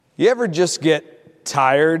You ever just get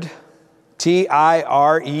tired?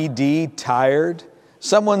 T-I-R-E-D, tired?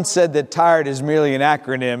 Someone said that tired is merely an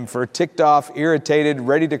acronym for ticked off, irritated,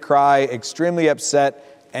 ready to cry, extremely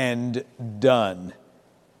upset, and done.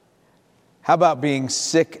 How about being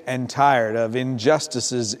sick and tired of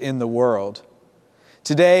injustices in the world?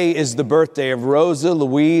 Today is the birthday of Rosa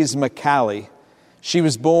Louise McCallie. She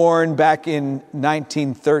was born back in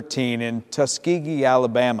 1913 in Tuskegee,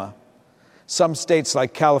 Alabama. Some states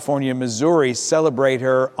like California and Missouri celebrate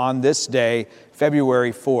her on this day,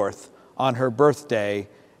 February 4th, on her birthday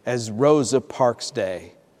as Rosa Parks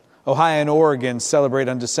Day. Ohio and Oregon celebrate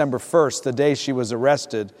on December 1st, the day she was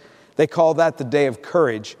arrested. They call that the Day of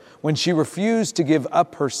Courage, when she refused to give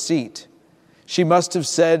up her seat. She must have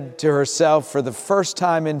said to herself for the first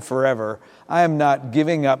time in forever, "I am not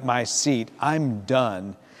giving up my seat. I'm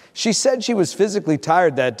done." She said she was physically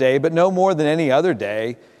tired that day, but no more than any other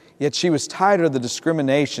day. Yet she was tired of the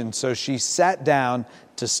discrimination, so she sat down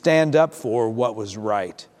to stand up for what was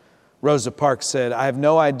right. Rosa Parks said, I had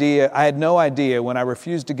no idea when I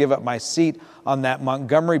refused to give up my seat on that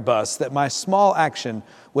Montgomery bus that my small action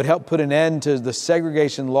would help put an end to the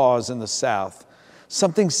segregation laws in the South.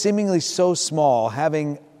 Something seemingly so small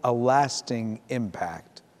having a lasting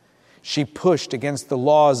impact. She pushed against the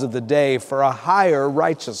laws of the day for a higher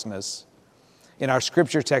righteousness. In our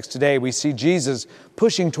scripture text today, we see Jesus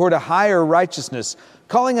pushing toward a higher righteousness,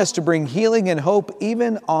 calling us to bring healing and hope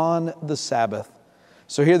even on the Sabbath.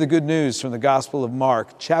 So hear the good news from the Gospel of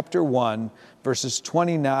Mark, chapter 1, verses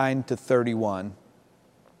 29 to 31.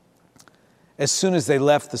 As soon as they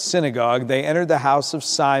left the synagogue, they entered the house of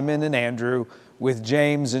Simon and Andrew with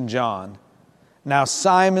James and John. Now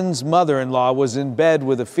Simon's mother-in-law was in bed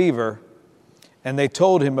with a fever, and they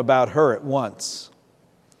told him about her at once.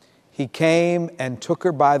 He came and took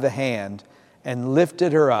her by the hand and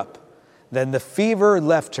lifted her up. Then the fever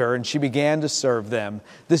left her and she began to serve them.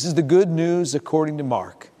 This is the good news according to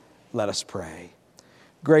Mark. Let us pray.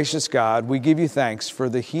 Gracious God, we give you thanks for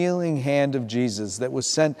the healing hand of Jesus that was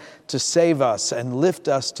sent to save us and lift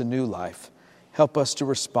us to new life. Help us to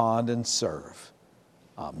respond and serve.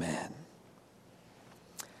 Amen.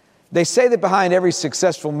 They say that behind every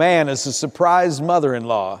successful man is a surprise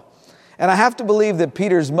mother-in-law. And I have to believe that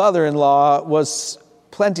Peter's mother-in-law was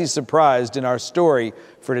plenty surprised in our story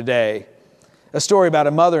for today. A story about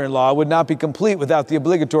a mother-in-law would not be complete without the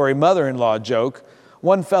obligatory mother-in-law joke.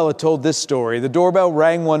 One fellow told this story. The doorbell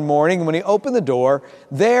rang one morning, and when he opened the door,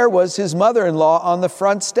 there was his mother-in-law on the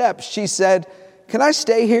front steps. She said, "Can I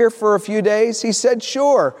stay here for a few days?" He said,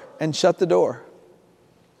 "Sure," and shut the door.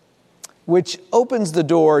 Which opens the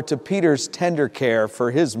door to Peter's tender care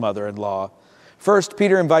for his mother-in-law. First,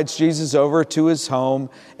 Peter invites Jesus over to his home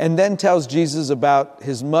and then tells Jesus about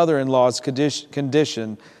his mother-in-law's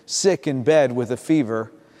condition, sick in bed with a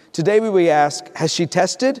fever. Today we ask, has she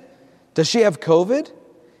tested? Does she have COVID?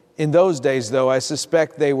 In those days, though, I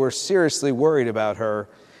suspect they were seriously worried about her.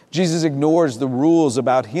 Jesus ignores the rules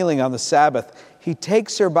about healing on the Sabbath. He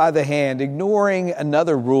takes her by the hand, ignoring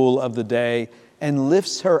another rule of the day, and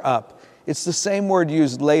lifts her up. It's the same word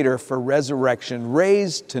used later for resurrection,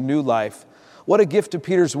 raised to new life. What a gift to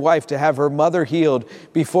Peter's wife to have her mother healed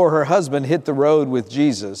before her husband hit the road with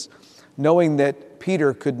Jesus, knowing that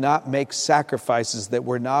Peter could not make sacrifices that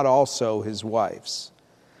were not also his wife's.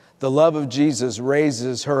 The love of Jesus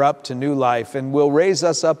raises her up to new life and will raise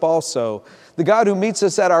us up also. The God who meets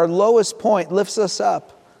us at our lowest point lifts us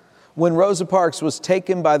up. When Rosa Parks was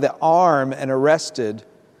taken by the arm and arrested,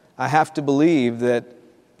 I have to believe that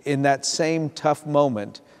in that same tough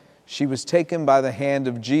moment, she was taken by the hand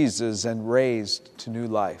of Jesus and raised to new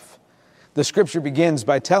life. The scripture begins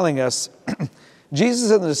by telling us Jesus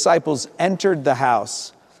and the disciples entered the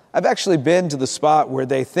house. I've actually been to the spot where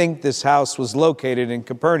they think this house was located in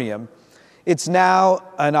Capernaum. It's now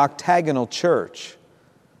an octagonal church.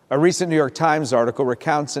 A recent New York Times article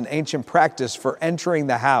recounts an ancient practice for entering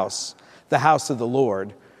the house of the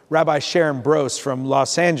Lord. Rabbi Sharon Brose from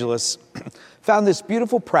Los Angeles found this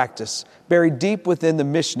beautiful practice buried deep within the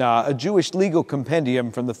Mishnah, a Jewish legal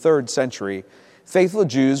compendium from the 3rd century. Faithful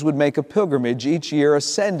Jews would make a pilgrimage each year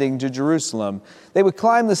ascending to Jerusalem. They would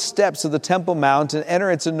climb the steps of the Temple Mount and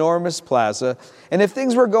enter its enormous plaza. And if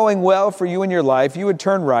things were going well for you in your life, you would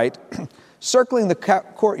turn right, circling the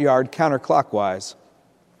courtyard counterclockwise.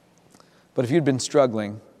 But if you'd been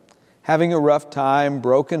struggling, having a rough time,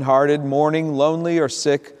 brokenhearted, mourning, lonely, or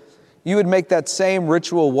sick, you would make that same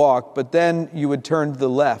ritual walk, but then you would turn to the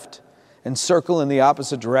left and circle in the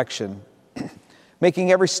opposite direction,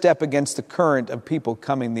 making every step against the current of people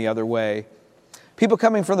coming the other way. People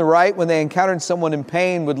coming from the right, when they encountered someone in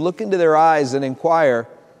pain, would look into their eyes and inquire,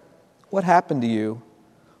 "What happened to you?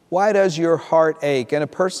 Why does your heart ache? And a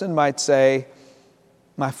person might say,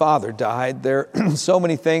 my father died. There are so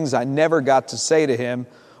many things I never got to say to him.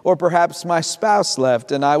 Or perhaps my spouse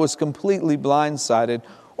left and I was completely blindsided.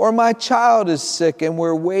 Or my child is sick and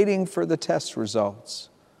we're waiting for the test results.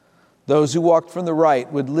 Those who walked from the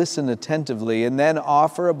right would listen attentively and then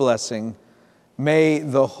offer a blessing. May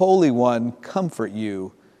the Holy One comfort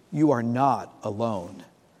you. You are not alone.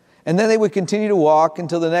 And then they would continue to walk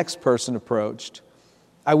until the next person approached.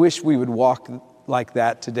 I wish we would walk like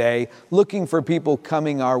that today, looking for people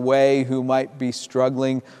coming our way who might be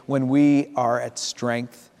struggling when we are at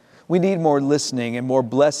strength. We need more listening and more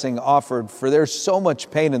blessing offered, for there's so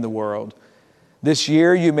much pain in the world. This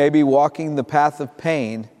year you may be walking the path of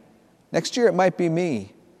pain. Next year it might be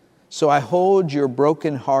me. So I hold your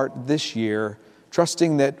broken heart this year,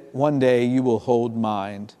 trusting that one day you will hold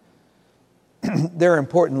mine. There are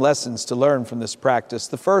important lessons to learn from this practice.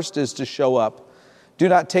 The first is to show up. Do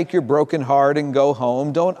not take your broken heart and go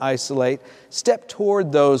home. Don't isolate. Step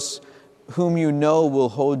toward those whom you know will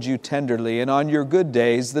hold you tenderly. And on your good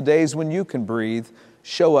days, the days when you can breathe,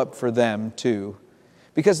 show up for them too.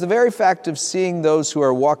 Because the very fact of seeing those who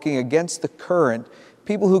are walking against the current,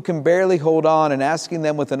 people who can barely hold on, and asking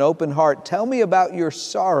them with an open heart, tell me about your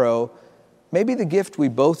sorrow, may be the gift we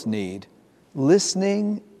both need,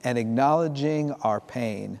 listening and acknowledging our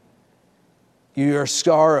pain. Your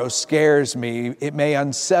sorrow scares me. It may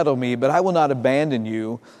unsettle me, but I will not abandon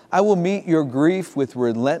you. I will meet your grief with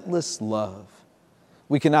relentless love.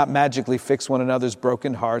 We cannot magically fix one another's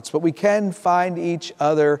broken hearts, but we can find each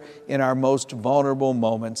other in our most vulnerable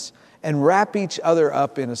moments and wrap each other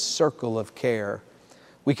up in a circle of care.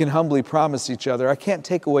 We can humbly promise each other, I can't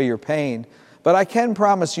take away your pain, but I can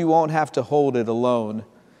promise you won't have to hold it alone.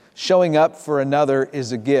 Showing up for another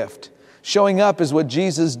is a gift. Showing up is what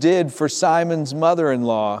Jesus did for Simon's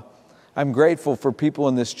mother-in-law. I'm grateful for people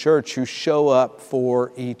in this church who show up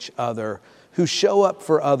for each other, who show up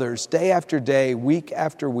for others day after day, week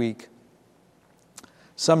after week.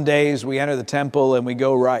 Some days we enter the temple and we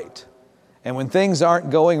go right. And when things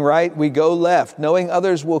aren't going right, we go left, knowing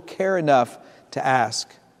others will care enough to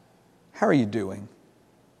ask, how are you doing?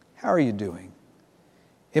 How are you doing?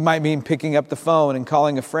 It might mean picking up the phone and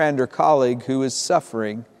calling a friend or colleague who is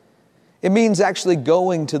suffering. It means actually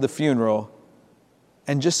going to the funeral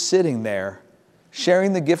and just sitting there,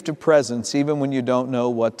 sharing the gift of presence even when you don't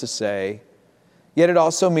know what to say. Yet it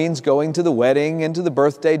also means going to the wedding and to the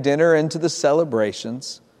birthday dinner and to the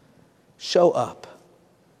celebrations. Show up.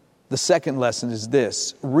 The second lesson is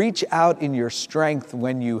this: reach out in your strength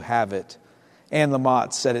when you have it. Anne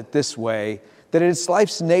Lamott said it this way, that it's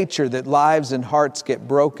life's nature that lives and hearts get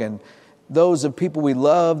broken, those of people we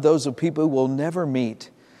love, those of people we'll never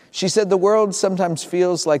meet. She said the world sometimes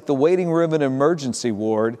feels like the waiting room in an emergency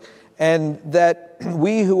ward, and that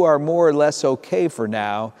we who are more or less okay for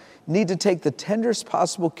now need to take the tenderest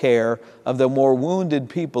possible care of the more wounded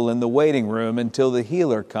people in the waiting room until the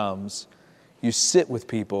healer comes. You sit with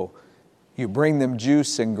people, you bring them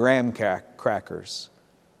juice and graham crackers,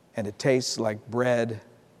 and it tastes like bread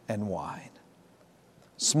and wine.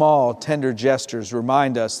 Small, tender gestures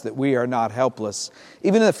remind us that we are not helpless.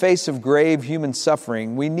 Even in the face of grave human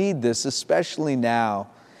suffering, we need this, especially now.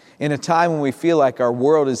 In a time when we feel like our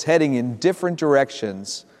world is heading in different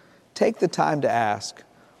directions, take the time to ask,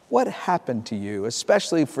 what happened to you,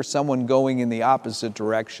 especially for someone going in the opposite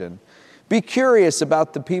direction? Be curious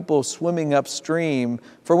about the people swimming upstream,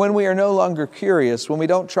 for when we are no longer curious, when we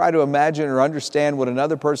don't try to imagine or understand what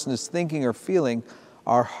another person is thinking or feeling,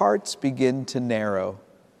 our hearts begin to narrow.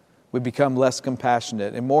 We become less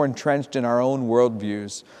compassionate and more entrenched in our own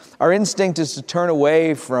worldviews. Our instinct is to turn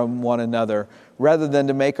away from one another rather than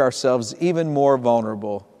to make ourselves even more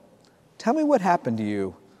vulnerable. Tell me what happened to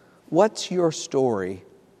you. What's your story?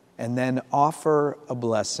 And then offer a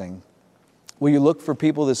blessing. Will you look for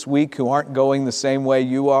people this week who aren't going the same way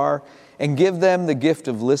you are and give them the gift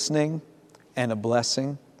of listening and a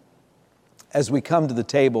blessing? As we come to the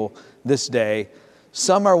table this day,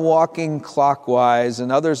 some are walking clockwise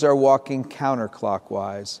and others are walking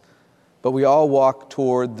counterclockwise, but we all walk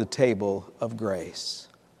toward the table of grace.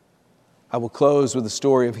 I will close with a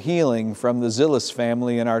story of healing from the Zillis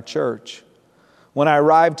family in our church. When I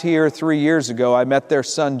arrived here 3 years ago, I met their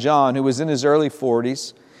son John, who was in his early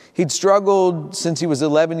 40s. He'd struggled since he was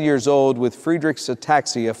 11 years old with Friedreich's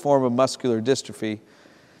ataxia, a form of muscular dystrophy.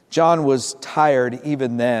 John was tired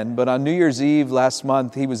even then, but on New Year's Eve last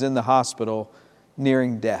month, he was in the hospital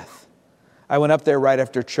nearing death. I went up there right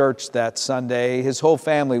after church that Sunday. His whole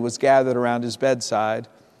family was gathered around his bedside.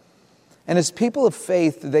 And as people of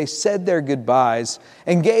faith, they said their goodbyes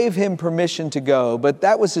and gave him permission to go. But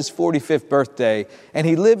that was his 45th birthday, and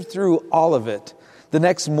he lived through all of it. The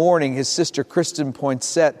next morning, his sister Kristen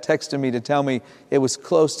Poinsett texted me to tell me it was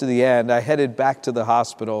close to the end. I headed back to the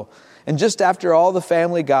hospital. And just after all the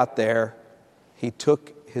family got there, he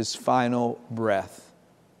took his final breath.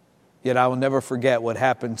 Yet I will never forget what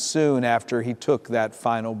happened soon after he took that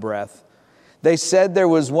final breath. They said there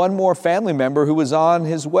was one more family member who was on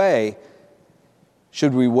his way.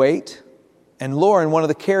 Should we wait? And Lauren, one of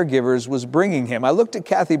the caregivers, was bringing him. I looked at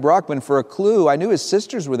Kathy Brockman for a clue. I knew his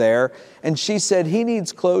sisters were there, and she said, he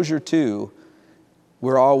needs closure too.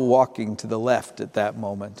 We're all walking to the left at that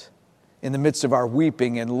moment. In the midst of our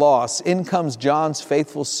weeping and loss, in comes John's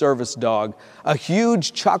faithful service dog, a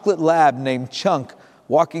huge chocolate lab named Chunk,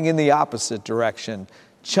 walking in the opposite direction.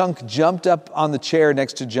 Chunk jumped up on the chair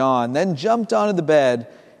next to John, then jumped onto the bed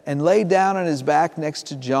and lay down on his back next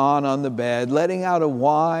to John on the bed, letting out a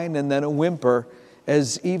whine and then a whimper,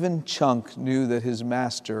 as even Chunk knew that his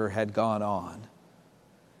master had gone on.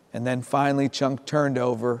 And then finally Chunk turned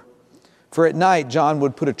over. For at night, John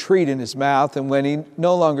would put a treat in his mouth, and when he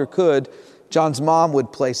no longer could, John's mom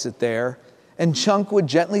would place it there, and Chunk would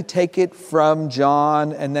gently take it from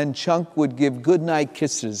John, and then Chunk would give goodnight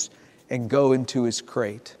kisses and go into his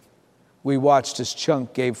crate. We watched as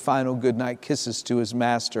Chunk gave final goodnight kisses to his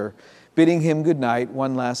master, bidding him goodnight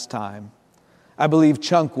one last time. I believe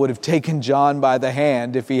Chunk would have taken John by the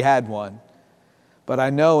hand if he had one. But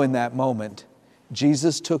I know in that moment,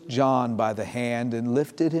 Jesus took John by the hand and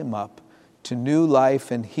lifted him up to new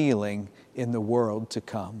life and healing in the world to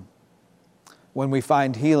come. When we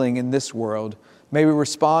find healing in this world, may we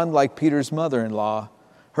respond like Peter's mother-in-law.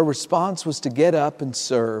 Her response was to get up and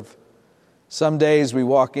serve. Some days we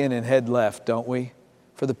walk in and head left, don't we?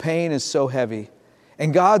 For the pain is so heavy.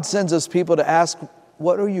 And God sends us people to ask,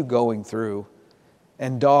 what are you going through?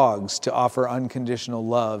 And dogs to offer unconditional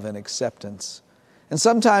love and acceptance. And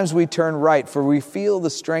sometimes we turn right, for we feel the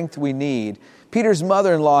strength we need. Peter's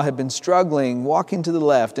mother-in-law had been struggling, walking to the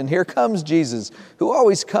left, and here comes Jesus, who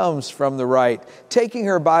always comes from the right, taking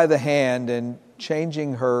her by the hand and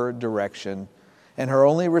changing her direction. And her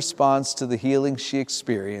only response to the healing she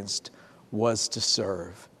experienced was to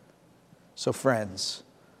serve. So friends,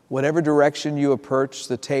 whatever direction you approach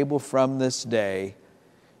the table from this day,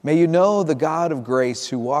 may you know the God of grace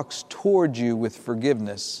who walks toward you with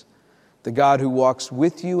forgiveness, the God who walks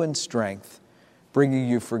with you in strength, bringing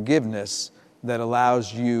you forgiveness that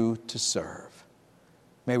allows you to serve.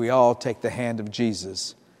 May we all take the hand of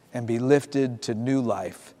Jesus and be lifted to new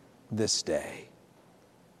life this day.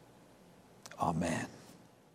 Amen.